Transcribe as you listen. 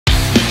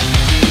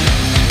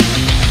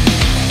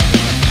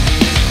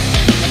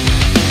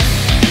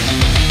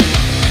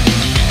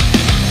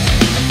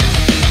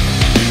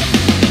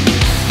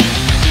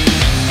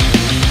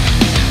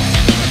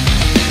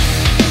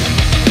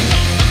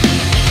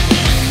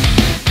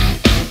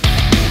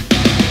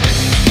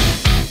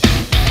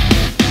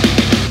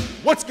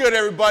What's good,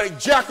 everybody?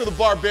 Jacko the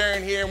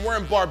Barbarian here, and we're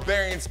in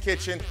Barbarian's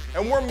kitchen,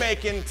 and we're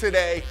making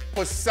today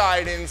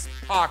Poseidon's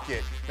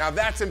pocket. Now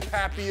that's in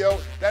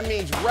papillo, that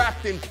means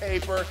wrapped in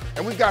paper,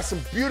 and we've got some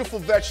beautiful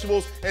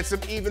vegetables and some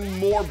even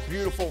more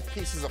beautiful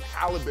pieces of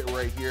halibut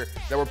right here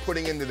that we're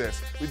putting into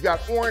this. We've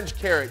got orange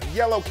carrot,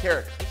 yellow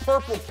carrot,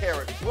 purple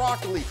carrot,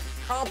 broccoli,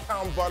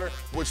 compound butter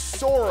with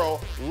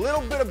sorrel,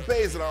 little bit of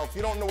basil. Now, if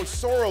you don't know what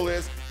sorrel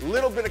is,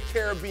 little bit of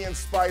Caribbean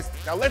spice.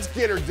 Now let's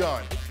get her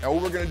done. Now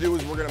what we're gonna do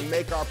is we're gonna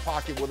make our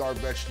pocket with our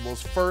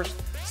vegetables.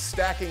 First,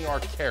 stacking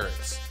our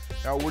carrots.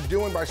 Now what we're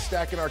doing by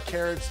stacking our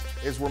carrots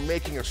is we're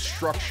making a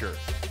structure,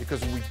 because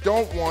what we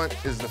don't want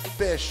is the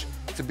fish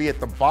to be at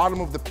the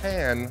bottom of the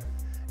pan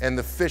and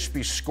the fish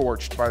be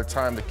scorched by the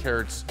time the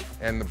carrots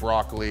and the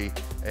broccoli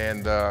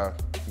and the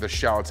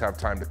shallots have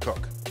time to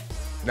cook.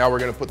 Now we're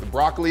gonna put the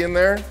broccoli in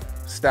there,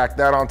 stack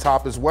that on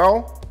top as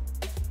well,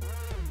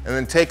 and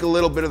then take a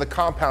little bit of the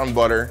compound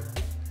butter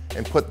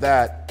and put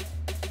that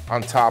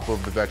on top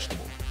of the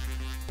vegetable.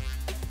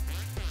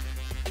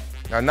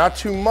 Now, not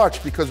too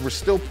much, because we're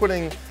still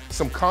putting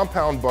some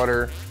compound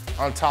butter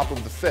on top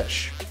of the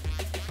fish.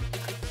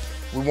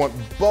 We want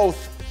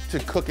both to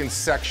cook in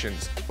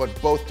sections, but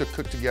both to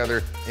cook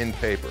together in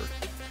paper.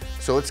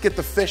 So let's get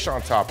the fish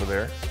on top of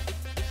there.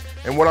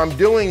 And what I'm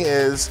doing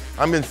is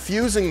I'm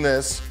infusing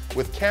this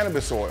with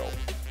cannabis oil,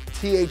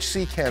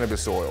 THC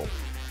cannabis oil.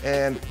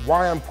 And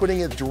why I'm putting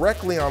it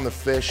directly on the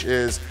fish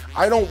is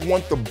I don't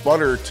want the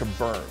butter to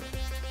burn.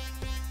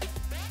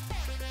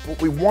 What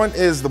we want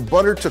is the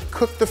butter to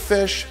cook the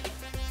fish,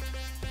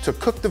 to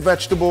cook the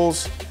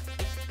vegetables,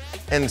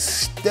 and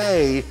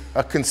stay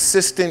a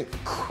consistent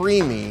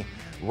creamy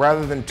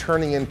rather than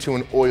turning into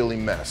an oily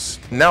mess.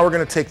 Now we're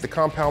gonna take the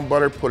compound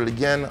butter, put it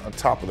again on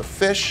top of the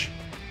fish,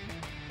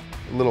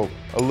 a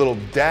little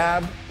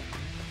dab.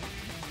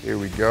 Here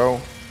we go.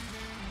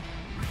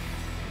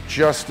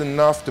 Just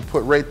enough to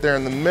put right there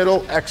in the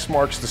middle. X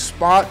marks the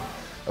spot.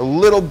 A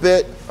little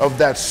bit of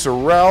that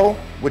sorrel,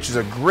 which is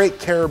a great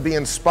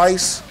Caribbean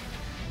spice,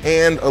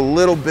 and a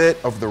little bit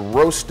of the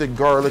roasted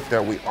garlic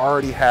that we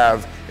already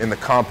have in the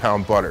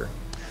compound butter.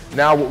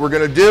 Now what we're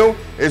gonna do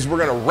is we're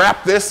gonna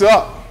wrap this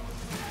up.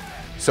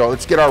 So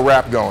let's get our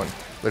wrap going.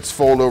 Let's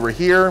fold over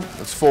here.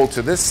 Let's fold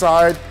to this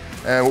side.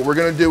 And what we're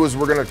gonna do is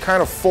we're gonna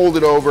kind of fold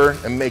it over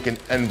and make an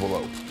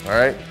envelope, all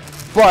right?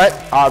 But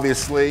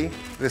obviously,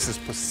 this is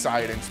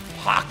Poseidon's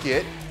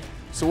pocket,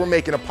 so we're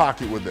making a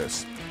pocket with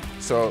this.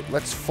 So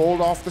let's fold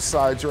off the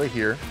sides right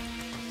here,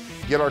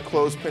 get our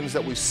clothespins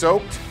that we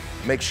soaked,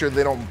 make sure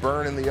they don't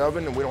burn in the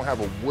oven and we don't have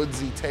a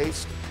woodsy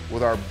taste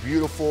with our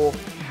beautiful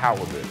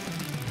halibut.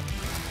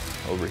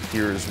 Over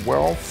here as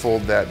well,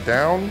 fold that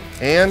down,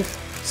 and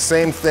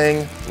same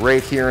thing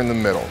right here in the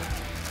middle.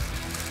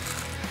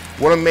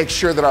 Want to make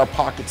sure that our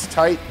pocket's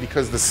tight,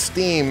 because the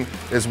steam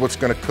is what's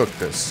going to cook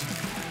this.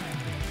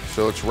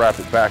 So let's wrap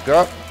it back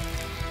up.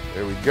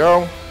 There we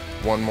go.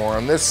 One more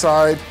on this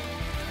side,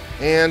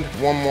 and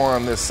one more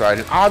on this side.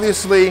 And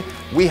obviously,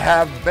 we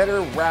have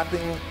better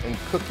wrapping and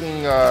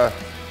cooking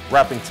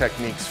wrapping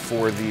techniques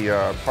for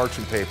the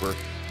parchment paper.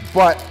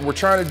 But what we're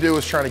trying to do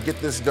is trying to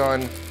get this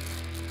done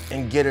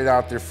and get it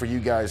out there for you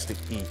guys to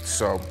eat.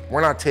 So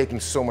we're not taking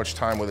so much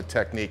time with the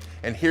technique.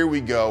 And here we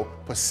go,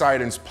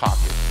 Poseidon's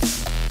pocket.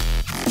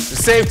 To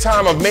save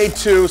time, I've made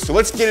two, so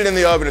let's get it in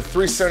the oven at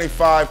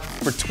 375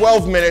 for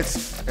 12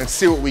 minutes and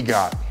see what we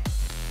got.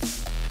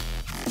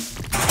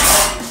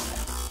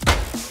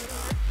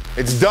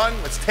 It's done,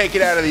 let's take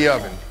it out of the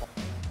oven.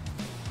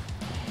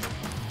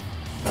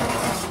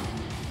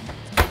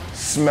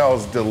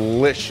 Smells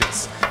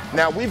delicious.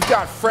 Now we've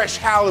got fresh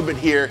halibut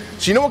here,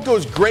 so you know what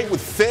goes great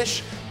with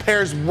fish,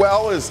 pairs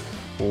well, is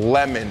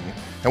lemon.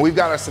 And we've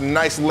got us a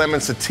nice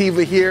lemon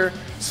sativa here,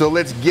 so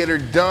let's get her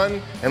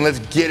done and let's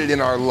get it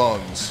in our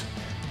lungs.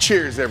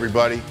 Cheers,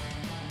 everybody.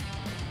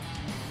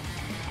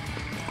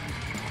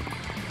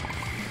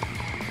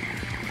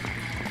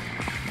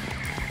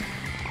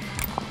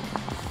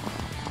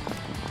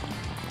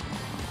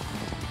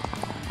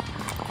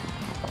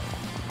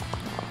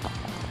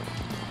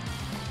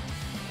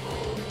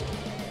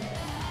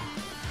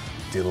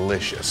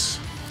 Delicious.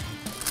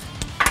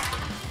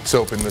 Let's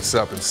open this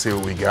up and see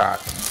what we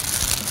got.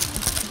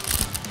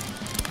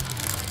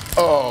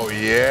 Oh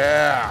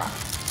yeah,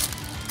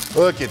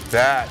 look at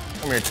that.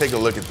 Come here, take a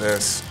look at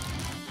this.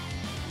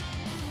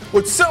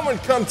 Would someone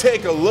come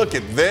take a look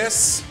at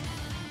this?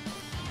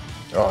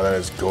 Oh, that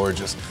is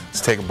gorgeous.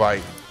 Let's take a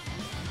bite.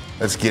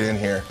 Let's get in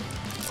here.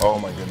 Oh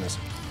my goodness.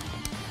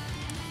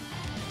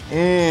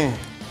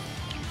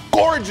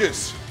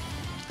 Gorgeous.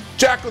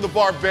 Jacko the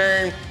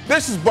Barbarian.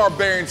 This is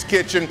Barbarian's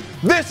Kitchen.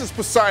 This is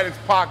Poseidon's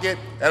Pocket,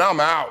 and I'm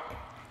out.